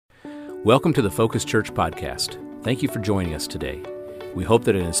Welcome to the Focus Church podcast. Thank you for joining us today. We hope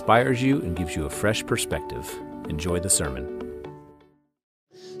that it inspires you and gives you a fresh perspective. Enjoy the sermon.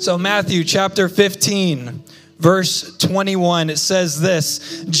 So Matthew chapter 15, verse 21, it says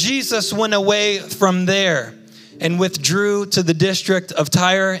this: Jesus went away from there and withdrew to the district of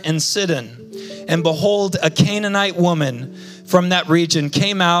Tyre and Sidon. And behold, a Canaanite woman from that region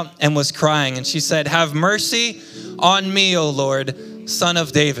came out and was crying. And she said, "Have mercy on me, O Lord, Son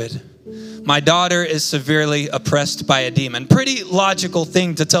of David. My daughter is severely oppressed by a demon." Pretty logical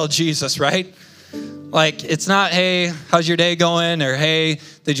thing to tell Jesus, right? Like, it's not, "Hey, how's your day going?" Or, "Hey,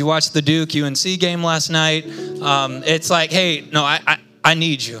 did you watch the Duke UNC game last night?" It's like, "Hey, no, I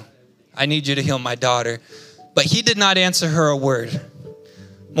need you. I need you to heal my daughter." But he did not answer her a word.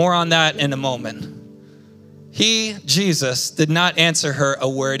 More on that in a moment. He, Jesus, did not answer her a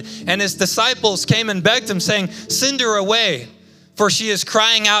word. And his disciples came and begged him, saying, "Send her away, for she is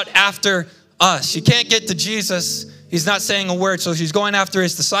crying out after us." She can't get to Jesus. He's not saying a word, so she's going after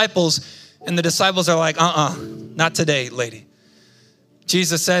his disciples. And the disciples are like, not today, lady.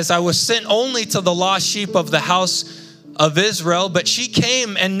 Jesus says, "I was sent only to the lost sheep of the house of Israel." But she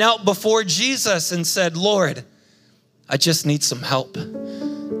came and knelt before Jesus and said, "Lord, I just need some help."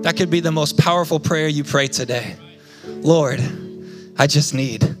 That could be the most powerful prayer you pray today. "Lord, I just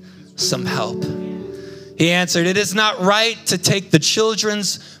need some help." He answered, "It is not right to take the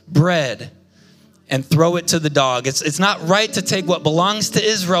children's bread and throw it to the dog." It's not right to take what belongs to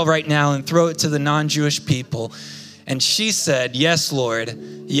Israel right now and throw it to the non-Jewish people. And she said, "Yes, Lord,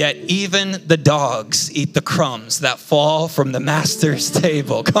 yet even the dogs eat the crumbs that fall from the master's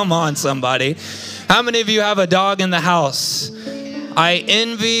table." Come on, somebody. How many of you have a dog in the house? I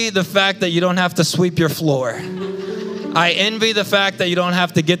envy the fact that you don't have to sweep your floor. I envy the fact that you don't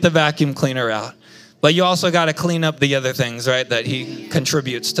have to get the vacuum cleaner out. But you also got to clean up the other things, right, that he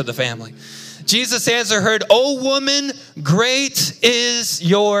contributes to the family. Jesus answered her, "O woman, great is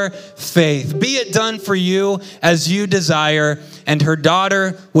your faith. Be it done for you as you desire." And her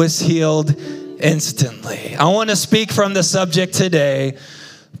daughter was healed instantly. I want to speak from the subject today.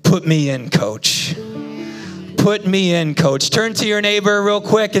 Put me in, coach. Put me in, coach. Turn to your neighbor real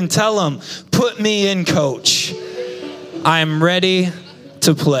quick and tell him, "Put me in, coach. I'm ready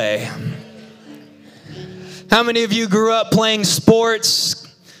to play." How many of you grew up playing sports?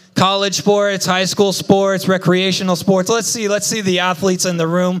 College sports, high school sports, recreational sports. Let's see the athletes in the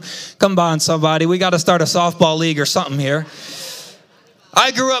room. Come on, somebody. We got to start a softball league or something here.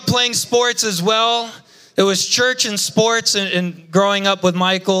 I grew up playing sports as well. It was church and sports and growing up with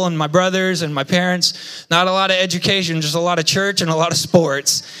Michael and my brothers and my parents. Not a lot of education, just a lot of church and a lot of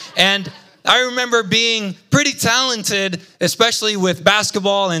sports. And I remember being pretty talented, especially with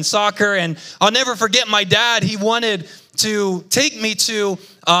basketball and soccer. And I'll never forget my dad. He wanted to take me to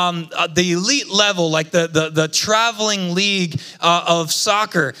the elite level, like the traveling league of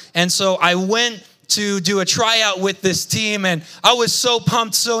soccer. And so I went to do a tryout with this team, and I was so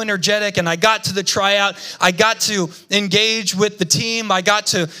pumped, so energetic, and I got to the tryout. I got to engage with the team. I got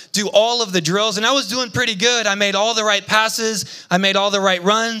to do all of the drills, and I was doing pretty good. I made all the right passes. I made all the right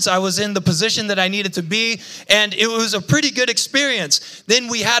runs. I was in the position that I needed to be, and it was a pretty good experience. Then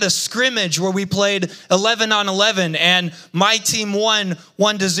we had a scrimmage where we played 11 on 11, and my team won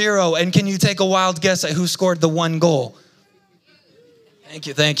 1-0. And can you take a wild guess at who scored the one goal? Thank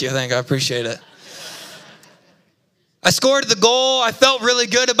you. I appreciate it. I scored the goal. I felt really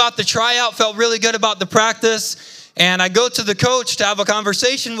good about the tryout, felt really good about the practice. And I go to the coach to have a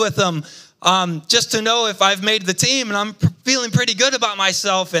conversation with him just to know if I've made the team. And I'm feeling pretty good about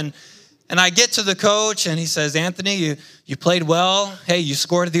myself. And I get to the coach and he says, "Anthony, you played well. Hey, you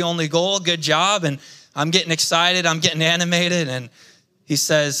scored the only goal. Good job." And I'm getting excited. I'm getting animated. And he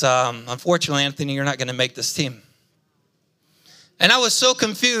says, "Unfortunately, Anthony, you're not going to make this team." And I was so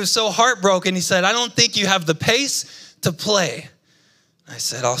confused, so heartbroken. He said, "I don't think you have the pace to play." I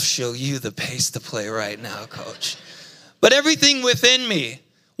said, "I'll show you the pace to play right now, coach." But everything within me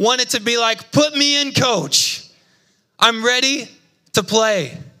wanted to be like, "Put me in, coach. I'm ready to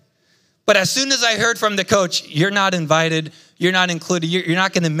play." But as soon as I heard from the coach, "You're not invited, you're not included, you're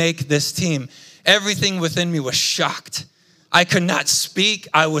not going to make this team," everything within me was shocked. I could not speak.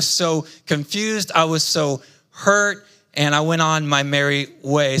 I was so confused. I was so hurt. and I went on my merry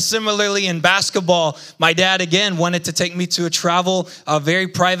way. Similarly, in basketball, my dad, again, wanted to take me to a very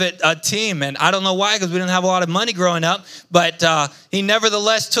private team. And I don't know why, because we didn't have a lot of money growing up. But he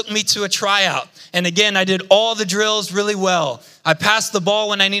nevertheless took me to a tryout. And again, I did all the drills really well. I passed the ball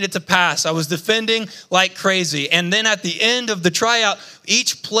when I needed to pass. I was defending like crazy. And then at the end of the tryout,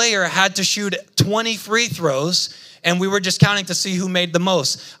 each player had to shoot 20 free throws. And we were just counting to see who made the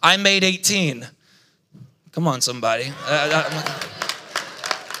most. I made 18. Come on, somebody.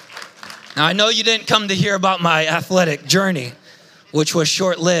 Now, I know you didn't come to hear about my athletic journey, which was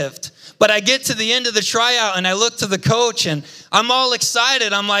short-lived. But I get to the end of the tryout, and I look to the coach, and I'm all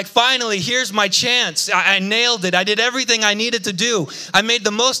excited. I'm like, finally, here's my chance. I nailed it. I did everything I needed to do. I made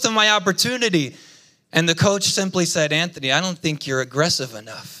the most of my opportunity. And the coach simply said, Anthony, I don't think you're aggressive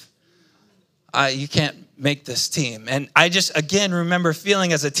enough. You can't make this team. And I just, again, remember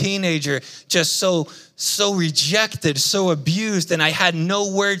feeling as a teenager just so rejected, so abused, and I had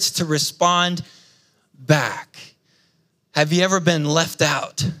no words to respond back. Have you ever been left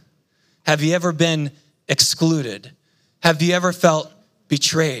out? Have you ever been excluded? Have you ever felt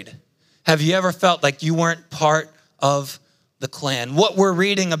betrayed? Have you ever felt like you weren't part of the clan? What we're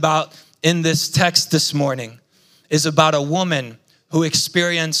reading about in this text this morning is about a woman who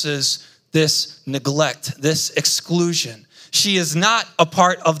experiences this neglect, this exclusion. She is not a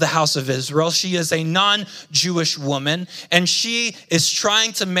part of the house of Israel. She is a non-Jewish woman, and she is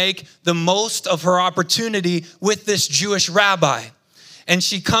trying to make the most of her opportunity with this Jewish rabbi. And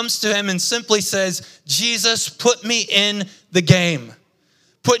she comes to him and simply says, Jesus, put me in the game.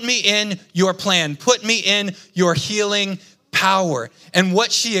 Put me in your plan. Put me in your healing power. And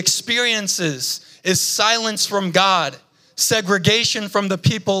what she experiences is silence from God, segregation from the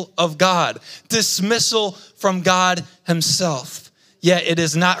people of God, dismissal from God himself. Yet it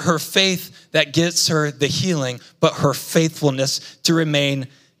is not her faith that gets her the healing, but her faithfulness to remain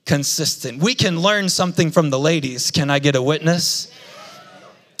consistent. We can learn something from the ladies. Can I get a witness?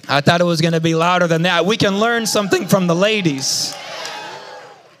 I thought it was going to be louder than that. We can learn something from the ladies.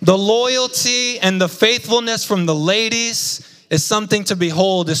 The loyalty and the faithfulness from the ladies is something to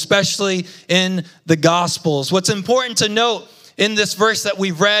behold, especially in the Gospels. What's important to note in this verse that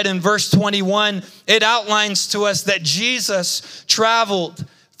we've read in verse 21, it outlines to us that Jesus traveled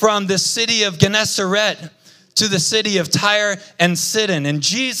from the city of Gennesaret to the city of Tyre and Sidon. And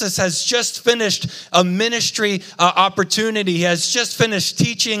Jesus has just finished a ministry opportunity. He has just finished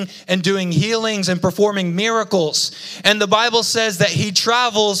teaching and doing healings and performing miracles. And the Bible says that he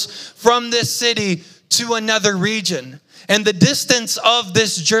travels from this city to another region. And the distance of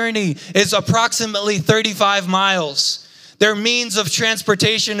this journey is approximately 35 miles. Their means of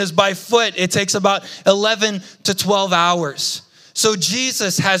transportation is by foot. It takes about 11 to 12 hours. So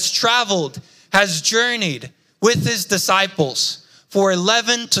Jesus has traveled, has journeyed with his disciples for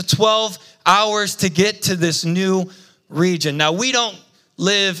 11 to 12 hours to get to this new region. Now, we don't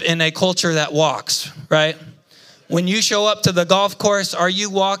live in a culture that walks, right? When you show up to the golf course, are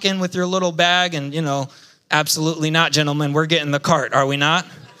you walking with your little bag and, absolutely not, gentlemen. We're getting the cart, are we not?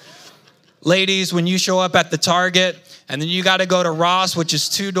 Ladies, when you show up at the Target and then you got to go to Ross, which is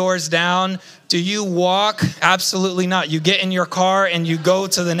 2 doors down, do you walk? Absolutely not. You get in your car and you go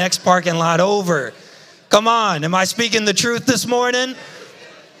to the next parking lot over. Come on, am I speaking the truth this morning?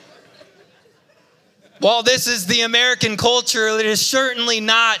 While this is the American culture, it is certainly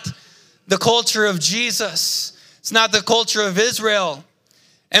not the culture of Jesus. It's not the culture of Israel.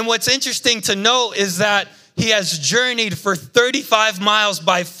 And what's interesting to note is that he has journeyed for 35 miles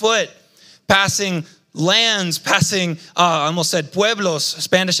by foot, passing lands, passing, I almost said pueblos,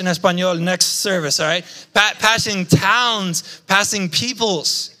 Spanish and Espanol, next service, all right? Passing towns, passing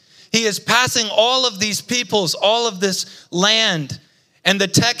peoples. He is passing all of these peoples, all of this land. And the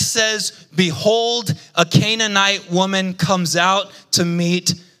text says, behold, a Canaanite woman comes out to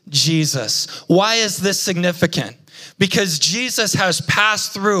meet Jesus. Why is this significant? Because Jesus has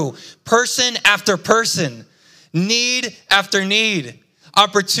passed through person after person, need after need,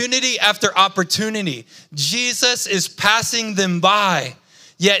 opportunity after opportunity. Jesus is passing them by,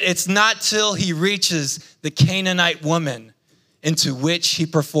 yet it's not till he reaches the Canaanite woman into which he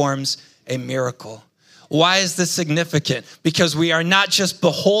performs a miracle. Why is this significant? Because we are not just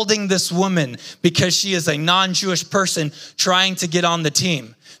beholding this woman because she is a non-Jewish person trying to get on the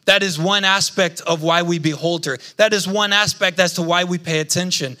team. That is one aspect of why we behold her. That is one aspect as to why we pay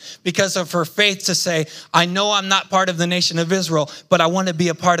attention, because of her faith to say, I know I'm not part of the nation of Israel, but I want to be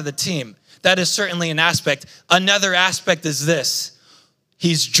a part of the team. That is certainly an aspect. Another aspect is this.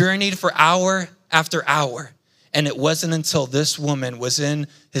 He's journeyed for hour after hour, and it wasn't until this woman was in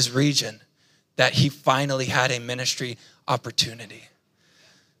his region that he finally had a ministry opportunity.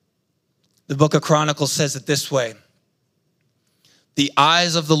 The book of Chronicles says it this way: the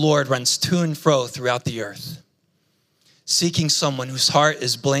eyes of the Lord runs to and fro throughout the earth, seeking someone whose heart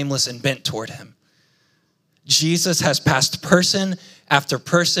is blameless and bent toward him. Jesus has passed person after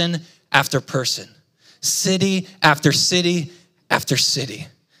person after person, city after city after city.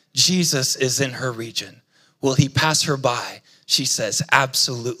 Jesus is in her region. Will he pass her by? She says,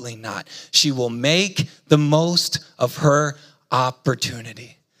 absolutely not. She will make the most of her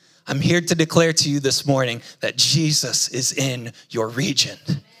opportunity. I'm here to declare to you this morning that Jesus is in your region.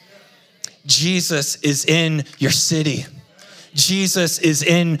 Jesus is in your city. Jesus is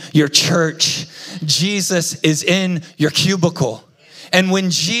in your church. Jesus is in your cubicle. And when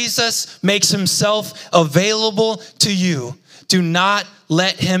Jesus makes himself available to you, do not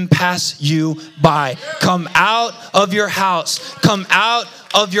let him pass you by. Come out of your house. Come out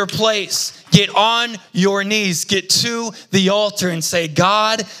of your place. Get on your knees. Get to the altar and say,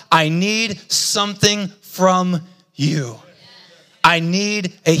 God, I need something from you. I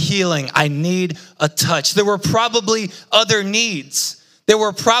need a healing. I need a touch. There were probably other needs. There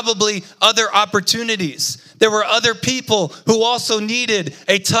were probably other opportunities. There were other people who also needed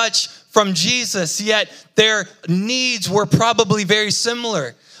a touch from Jesus, yet their needs were probably very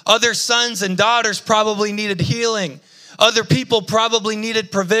similar. Other sons and daughters probably needed healing. Other people probably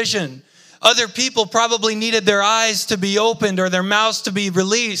needed provision. Other people probably needed their eyes to be opened or their mouths to be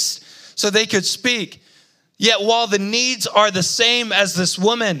released so they could speak. Yet while the needs are the same as this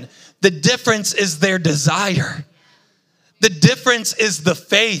woman, the difference is their desire. The difference is the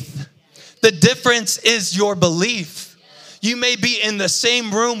faith. The difference is your belief. You may be in the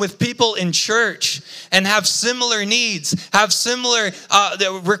same room with people in church and have similar needs, have similar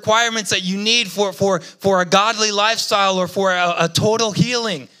requirements that you need for a godly lifestyle or for a total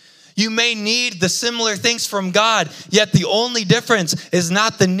healing. You may need the similar things from God, yet the only difference is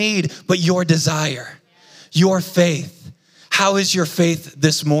not the need, but your desire, your faith. How is your faith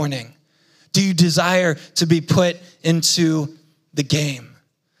this morning? Do you desire to be put into the game?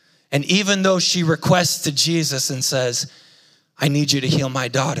 And even though she requests to Jesus and says, I need you to heal my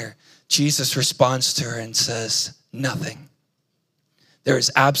daughter, Jesus responds to her and says, nothing. There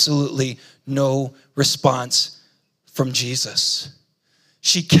is absolutely no response from Jesus.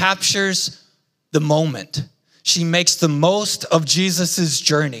 She captures the moment. She makes the most of Jesus's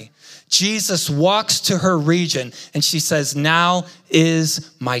journey. Jesus walks to her region and she says, now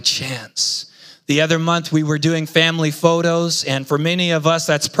is my chance. The other month we were doing family photos, and for many of us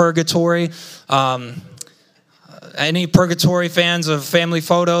that's purgatory. Any purgatory fans of family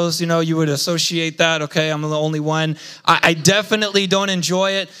photos, you would associate that. Okay, I'm the only one. I definitely don't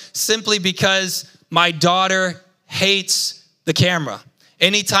enjoy it simply because my daughter hates the camera.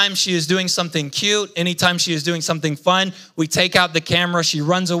 Anytime she is doing something cute, anytime she is doing something fun, we take out the camera, she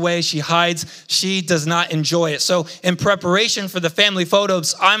runs away, she hides, she does not enjoy it. So in preparation for the family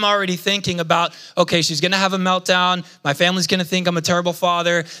photos, I'm already thinking about, okay, she's gonna have a meltdown, my family's gonna think I'm a terrible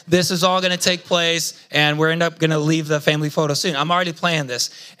father, this is all gonna take place, and we're end up gonna leave the family photo soon. I'm already planning this.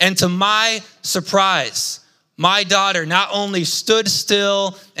 And to my surprise, my daughter not only stood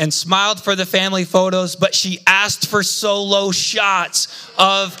still and smiled for the family photos, but she asked for solo shots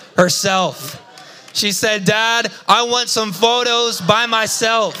of herself. She said, Dad, I want some photos by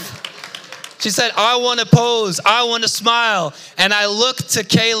myself. She said, I want to pose. I want to smile. And I looked to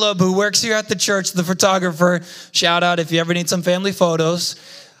Caleb, who works here at the church, the photographer. Shout out if you ever need some family photos.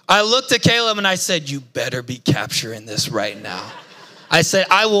 I looked at Caleb and I said, you better be capturing this right now. I said,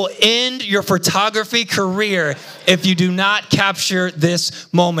 I will end your photography career if you do not capture this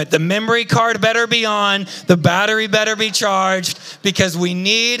moment. The memory card better be on, the battery better be charged, because we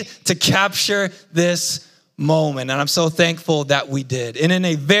need to capture this moment. And I'm so thankful that we did. And in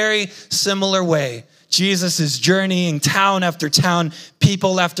a very similar way, Jesus is journeying town after town,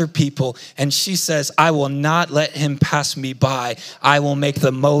 people after people. And she says, I will not let him pass me by. I will make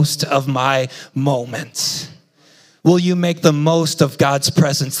the most of my moments. Will you make the most of God's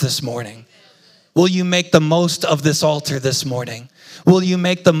presence this morning? Will you make the most of this altar this morning? Will you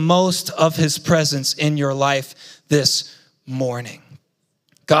make the most of his presence in your life this morning?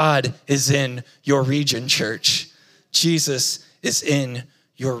 God is in your region, church. Jesus is in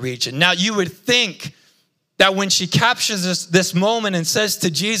your region. Now, you would think that when she captures this moment and says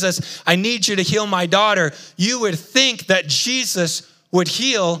to Jesus, I need you to heal my daughter, you would think that Jesus would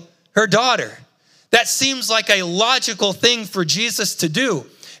heal her daughter. That seems like a logical thing for Jesus to do,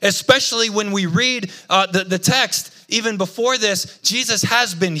 especially when we read the text. even before this, Jesus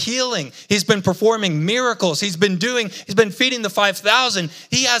has been healing. He's been performing miracles. He's been feeding the 5,000.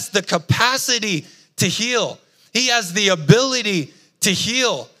 He has the capacity to heal. He has the ability to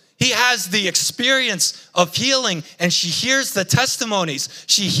heal. He has the experience of healing, and she hears the testimonies.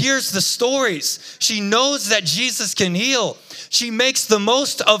 She hears the stories. She knows that Jesus can heal. She makes the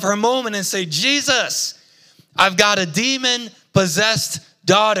most of her moment and say, Jesus, I've got a demon-possessed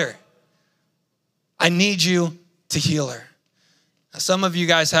daughter. I need you to heal her. Now, some of you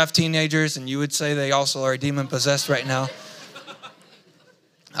guys have teenagers, and you would say they also are demon-possessed right now.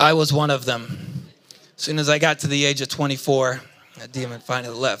 I was one of them. As soon as I got to the age of 24, that demon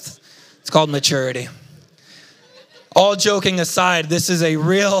finally left. It's called maturity. All joking aside, this is a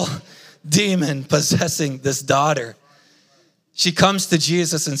real demon possessing this daughter. She comes to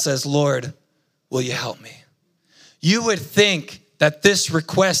Jesus and says, Lord, will you help me? You would think that this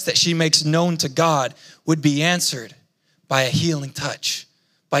request that she makes known to God would be answered by a healing touch,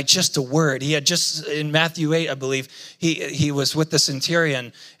 by just a word. He had just, in Matthew 8, I believe, he was with the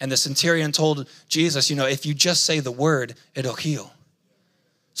centurion, and the centurion told Jesus, if you just say the word, it'll heal.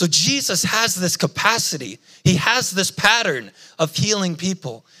 So Jesus has this capacity. He has this pattern of healing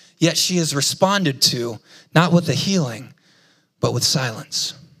people, yet she has responded to, not with a healing, but with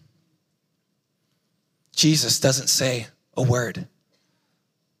silence. Jesus doesn't say a word.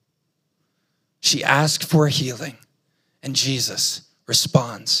 She asked for a healing, and Jesus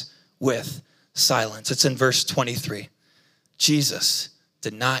responds with silence. It's in verse 23. Jesus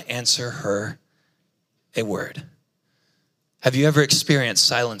did not answer her a word. Have you ever experienced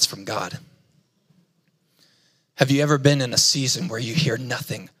silence from God? Have you ever been in a season where you hear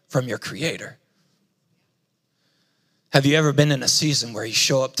nothing from your Creator? Have you ever been in a season where you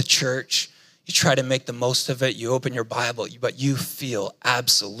show up to church, you try to make the most of it, you open your Bible, but you feel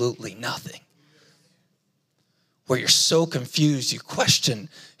absolutely nothing? Where you're so confused, you question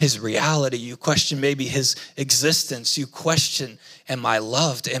his reality, you question maybe his existence, you question, am I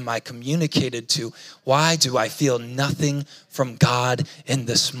loved, am I communicated to? Why do I feel nothing from God in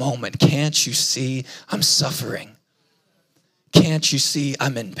this moment? Can't you see I'm suffering? Can't you see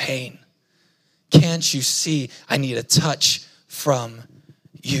I'm in pain? Can't you see I need a touch from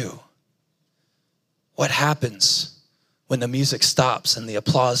you? What happens when the music stops and the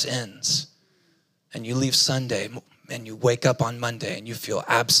applause ends? And you leave Sunday and you wake up on Monday and you feel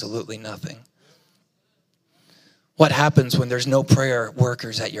absolutely nothing? What happens when there's no prayer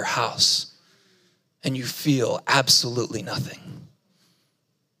workers at your house and you feel absolutely nothing?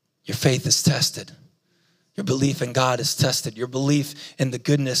 Your faith is tested. Your belief in God is tested. Your belief in the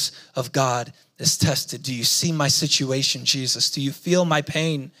goodness of God is tested. Do you see my situation, Jesus? Do you feel my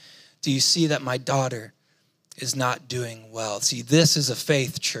pain? Do you see that my daughter is not doing well? See, this is a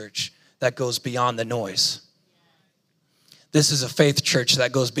faith, church, that goes beyond the noise. This is a faith church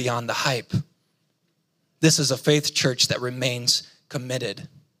that goes beyond the hype. This is a faith church that remains committed.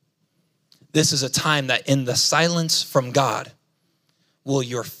 This is a time that in the silence from God, will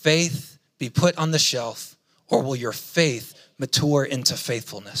your faith be put on the shelf, or will your faith mature into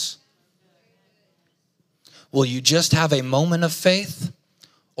faithfulness? Will you just have a moment of faith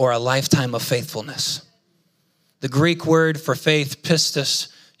or a lifetime of faithfulness? The Greek word for faith,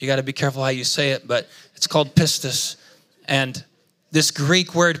 pistis, you got to be careful how you say it, but it's called pistis. And this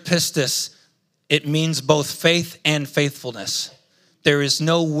Greek word pistis, it means both faith and faithfulness. There is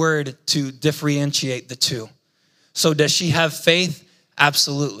no word to differentiate the two. So does she have faith?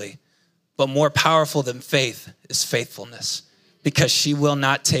 Absolutely. But more powerful than faith is faithfulness, because she will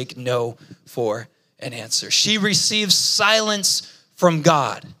not take no for an answer. She receives silence from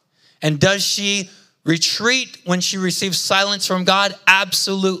God. And does she retreat when she receives silence from God?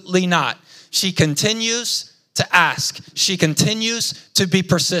 Absolutely not. She continues to ask. She continues to be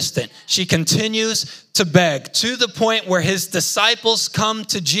persistent. She continues to beg, to the point where his disciples come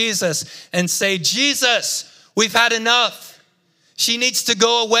to Jesus and say, Jesus, we've had enough. She needs to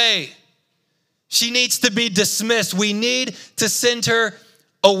go away. She needs to be dismissed. We need to send her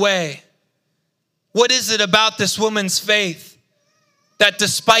away. What is it about this woman's faith that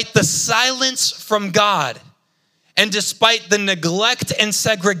despite the silence from God and despite the neglect and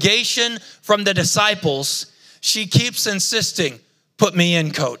segregation from the disciples, she keeps insisting, put me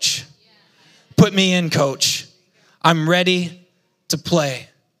in, coach. Put me in, coach. I'm ready to play.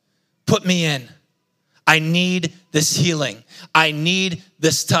 Put me in. I need this healing. I need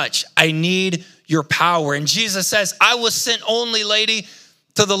this touch. I need your power. And Jesus says, I was sent only, lady,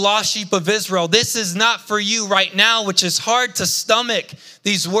 to the lost sheep of Israel. This is not for you right now, which is hard to stomach,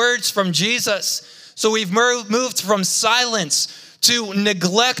 these words from Jesus. So we've moved from silence to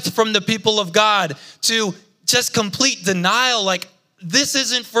neglect from the people of God to just complete denial, like, this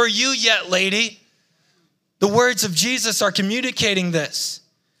isn't for you yet, lady. The words of Jesus are communicating this.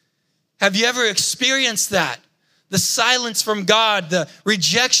 Have you ever experienced that? The silence from God, the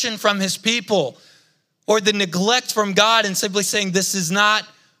rejection from his people, or the neglect from God and simply saying, this is not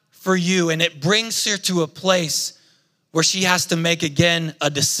for you. And it brings her to a place where she has to make again a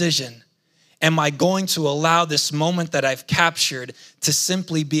decision. Am I going to allow this moment that I've captured to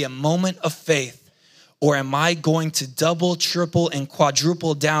simply be a moment of faith? Or am I going to double, triple, and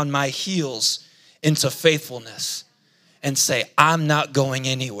quadruple down my heels into faithfulness and say, I'm not going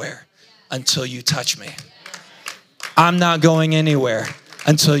anywhere until you touch me. I'm not going anywhere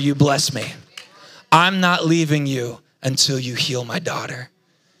until you bless me. I'm not leaving you until you heal my daughter.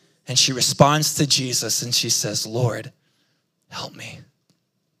 And she responds to Jesus and she says, Lord, help me.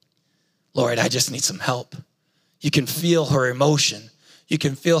 Lord, I just need some help. You can feel her emotion. You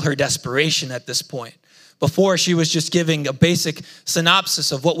can feel her desperation at this point. Before, she was just giving a basic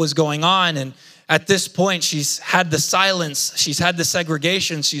synopsis of what was going on. And at this point, she's had the silence. She's had the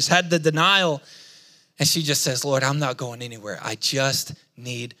segregation. She's had the denial. And she just says, Lord, I'm not going anywhere. I just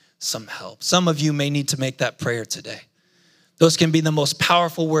need some help. Some of you may need to make that prayer today. Those can be the most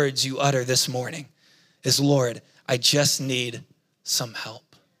powerful words you utter this morning is, Lord, I just need some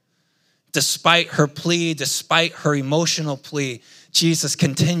help. Despite her plea, despite her emotional plea, Jesus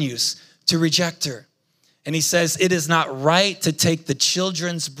continues to reject her. And he says, it is not right to take the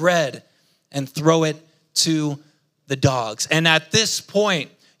children's bread and throw it to the dogs. And at this point,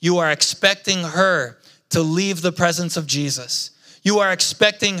 you are expecting her to leave the presence of Jesus. You are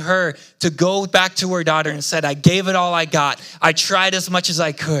expecting her to go back to her daughter and said, I gave it all I got. I tried as much as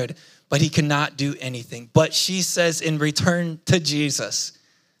I could, but he could not do anything. But she says in return to Jesus,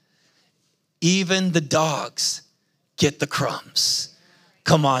 even the dogs get the crumbs.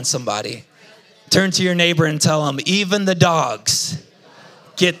 Come on, somebody. Turn to your neighbor and tell him, even the dogs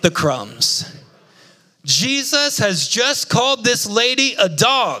get the crumbs. Jesus has just called this lady a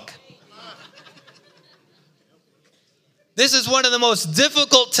dog. This is one of the most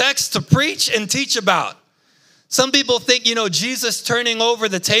difficult texts to preach and teach about. Some people think, Jesus turning over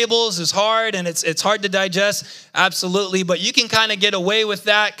the tables is hard and it's hard to digest. Absolutely. But you can kind of get away with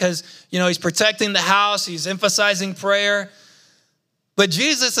that because, he's protecting the house. He's emphasizing prayer. But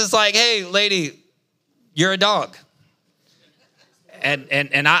Jesus is like, hey, lady, you're a dog. And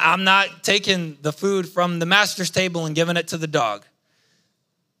I'm not taking the food from the master's table and giving it to the dog.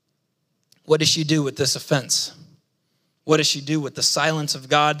 What does she do with this offense? What does she do with the silence of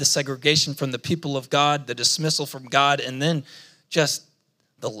God, the segregation from the people of God, the dismissal from God, and then just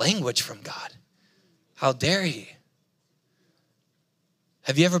the language from God? How dare he?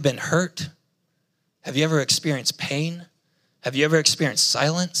 Have you ever been hurt? Have you ever experienced pain? Have you ever experienced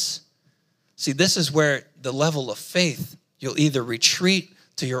silence? See, this is where the level of faith, you'll either retreat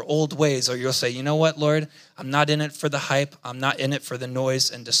to your old ways or you'll say, you know what, Lord, I'm not in it for the hype. I'm not in it for the noise.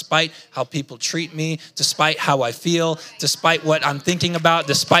 And despite how people treat me, despite how I feel, despite what I'm thinking about,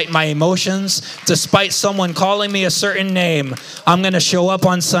 despite my emotions, despite someone calling me a certain name, I'm going to show up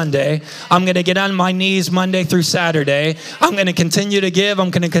on Sunday. I'm going to get on my knees Monday through Saturday. I'm going to continue to give.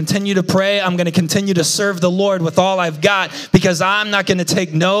 I'm going to continue to pray. I'm going to continue to serve the Lord with all I've got because I'm not going to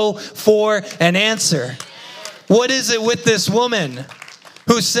take no for an answer. What is it with this woman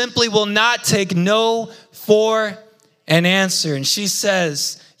who simply will not take no for an answer? And she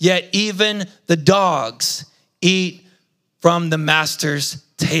says, yet even the dogs eat from the master's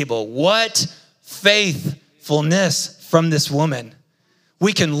table. What faithfulness from this woman.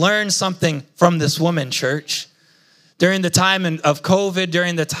 We can learn something from this woman, church. During the time of COVID,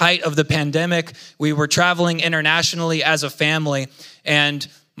 during the height of the pandemic, we were traveling internationally as a family. And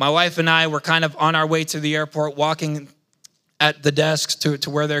my wife and I were kind of on our way to the airport, walking at the desks to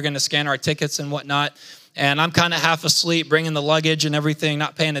where they're going to scan our tickets and whatnot. And I'm kind of half asleep, bringing the luggage and everything,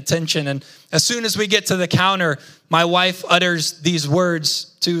 not paying attention. And as soon as we get to the counter, my wife utters these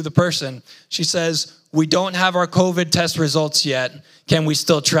words to the person. She says, we don't have our COVID test results yet. Can we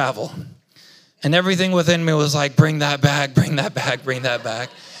still travel? And everything within me was like, bring that back, bring that back, bring that back.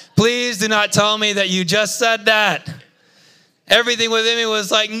 Please do not tell me that you just said that. Everything within me was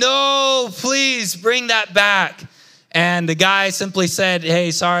like, no, please bring that back. And the guy simply said,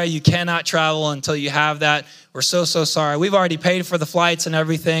 hey, sorry, you cannot travel until you have that. We're so sorry. We've already paid for the flights and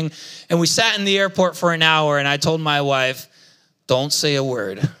everything. And we sat in the airport for an hour, and I told my wife, don't say a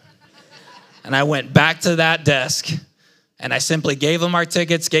word. And I went back to that desk, and I simply gave them our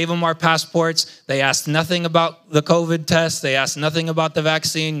tickets, gave them our passports. They asked nothing about the COVID test. They asked nothing about the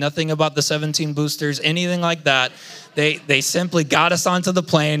vaccine, nothing about the 17 boosters, anything like that. They simply got us onto the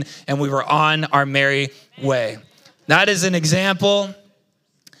plane, and we were on our merry way. That is an example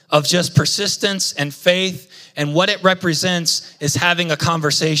of just persistence and faith. And what it represents is having a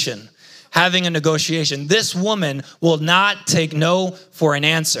conversation, having a negotiation. This woman will not take no for an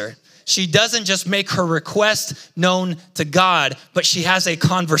answer. She doesn't just make her request known to God, but she has a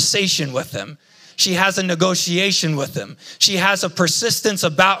conversation with him. She has a negotiation with him. She has a persistence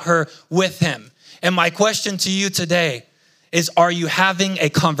about her with him. And my question to you today is, are you having a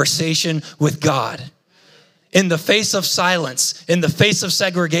conversation with God? In the face of silence, in the face of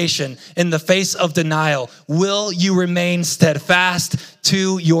segregation, in the face of denial, will you remain steadfast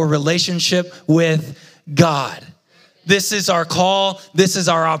to your relationship with God? This is our call. This is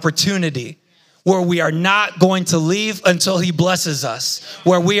our opportunity, where we are not going to leave until he blesses us,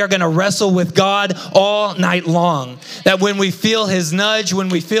 where we are going to wrestle with God all night long. That when we feel his nudge, when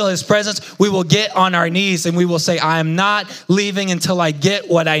we feel his presence, we will get on our knees and we will say, I am not leaving until I get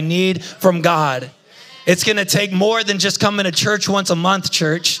what I need from God. It's going to take more than just coming to church once a month,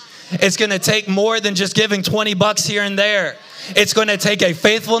 church. It's going to take more than just giving $20 here and there. It's going to take a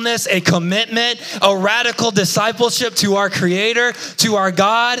faithfulness, a commitment, a radical discipleship to our Creator, to our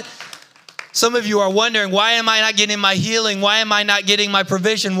God. Some of you are wondering, why am I not getting my healing? Why am I not getting my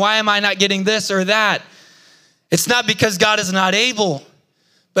provision? Why am I not getting this or that? It's not because God is not able,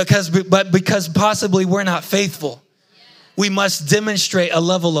 but because possibly we're not faithful. We must demonstrate a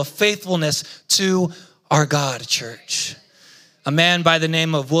level of faithfulness to our God, church. A man by the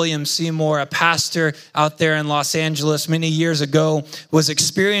name of William Seymour, a pastor out there in Los Angeles many years ago, was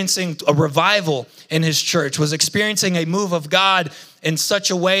experiencing a revival in his church, was experiencing a move of God in such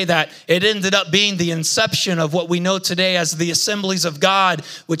a way that it ended up being the inception of what we know today as the Assemblies of God,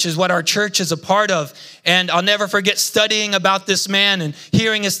 which is what our church is a part of. And I'll never forget studying about this man and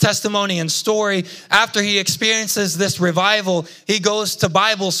hearing his testimony and story. After he experiences this revival, he goes to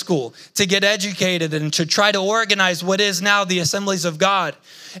Bible school to get educated and to try to organize what is now the Assemblies of God.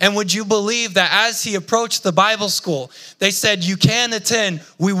 And would you believe that as he approached the Bible school, they said, you can attend,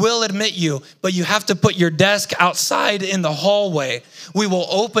 we will admit you, but you have to put your desk outside in the hallway. We will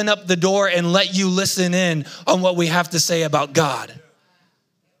open up the door and let you listen in on what we have to say about God.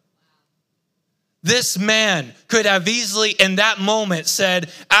 This man could have easily in that moment said,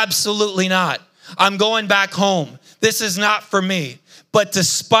 absolutely not. I'm going back home. This is not for me. But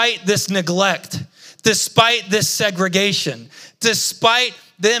despite this neglect, despite this segregation, despite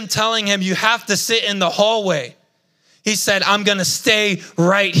them telling him you have to sit in the hallway, he said, I'm going to stay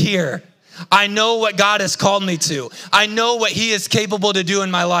right here. I know what God has called me to. I know what he is capable to do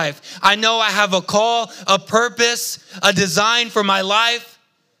in my life. I know I have a call, a purpose, a design for my life.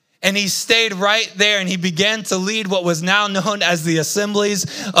 And he stayed right there and he began to lead what was now known as the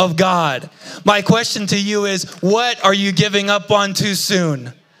Assemblies of God. My question to you is, what are you giving up on too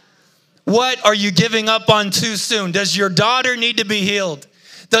soon? What are you giving up on too soon? Does your daughter need to be healed?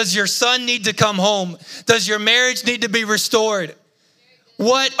 Does your son need to come home? Does your marriage need to be restored?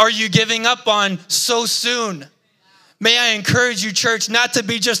 What are you giving up on so soon? May I encourage you, church, not to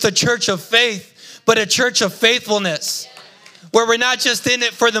be just a church of faith, but a church of faithfulness, where we're not just in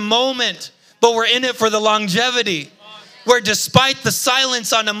it for the moment, but we're in it for the longevity. Where despite the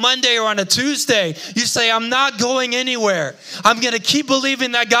silence on a Monday or on a Tuesday, you say, I'm not going anywhere. I'm going to keep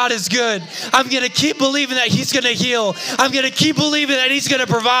believing that God is good. I'm going to keep believing that he's going to heal. I'm going to keep believing that he's going to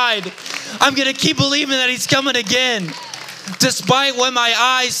provide. I'm going to keep believing that he's coming again, despite what my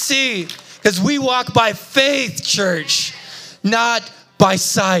eyes see. Because we walk by faith, church, not by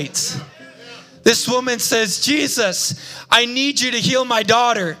sight. This woman says, Jesus, I need you to heal my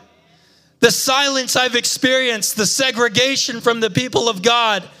daughter. The silence I've experienced, the segregation from the people of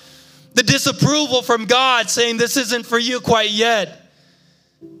God, the disapproval from God saying this isn't for you quite yet.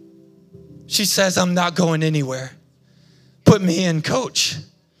 She says, I'm not going anywhere. Put me in, coach.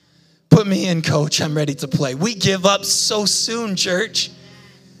 Put me in, coach. I'm ready to play. We give up so soon, church.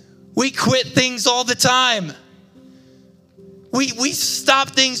 We quit things all the time. We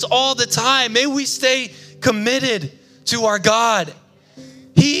stop things all the time. May we stay committed to our God.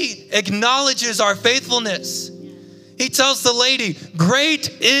 He acknowledges our faithfulness. He tells the lady,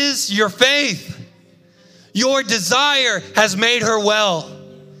 great is your faith. Your desire has made her well.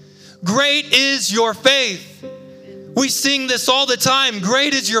 Great is your faith. We sing this all the time.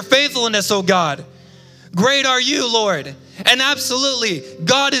 Great is your faithfulness, O God. Great are you, Lord. And absolutely,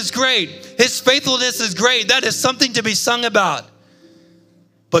 God is great. His faithfulness is great. That is something to be sung about.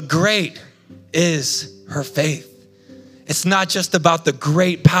 But great is her faith. It's not just about the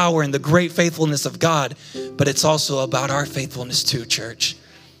great power and the great faithfulness of God, but it's also about our faithfulness too, church.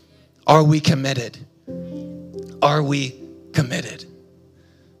 Are we committed? Are we committed?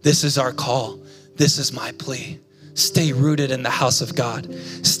 This is our call. This is my plea. Stay rooted in the house of God.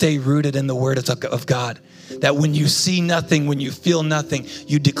 Stay rooted in the word of God. That when you see nothing, when you feel nothing,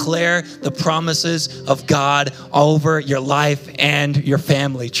 you declare the promises of God over your life and your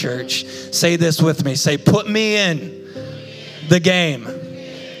family, church. Say this with me. Say, put me in the game,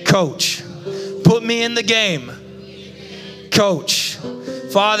 coach. Put me in the game, coach.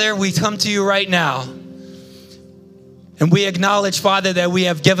 Father, we come to you right now. And we acknowledge, Father, that we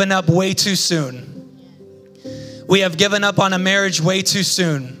have given up way too soon. We have given up on a marriage way too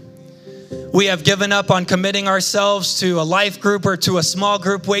soon. We have given up on committing ourselves to a life group or to a small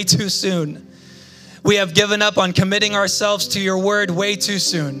group way too soon. We have given up on committing ourselves to your word way too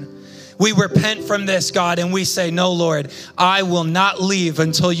soon. We repent from this, God, and we say, no, Lord, I will not leave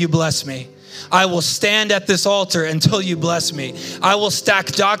until you bless me. I will stand at this altar until you bless me. I will stack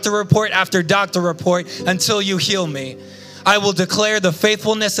doctor report after doctor report until you heal me. I will declare the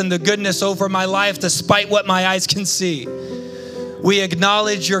faithfulness and the goodness over my life despite what my eyes can see. We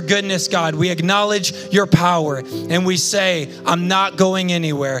acknowledge your goodness, God. We acknowledge your power. And we say, I'm not going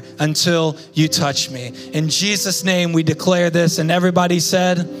anywhere until you touch me. In Jesus' name, we declare this. And everybody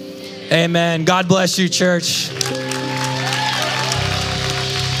said, amen. God bless you, church.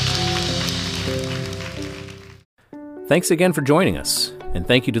 Thanks again for joining us. And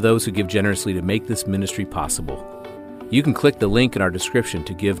thank you to those who give generously to make this ministry possible. You can click the link in our description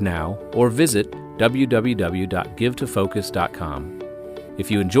to give now or visit www.givetofocus.com. If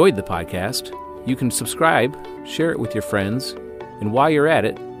you enjoyed the podcast, you can subscribe, share it with your friends, and while you're at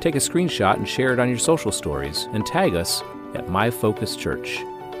it, take a screenshot and share it on your social stories and tag us at My Focus Church.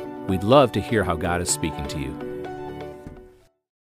 We'd love to hear how God is speaking to you.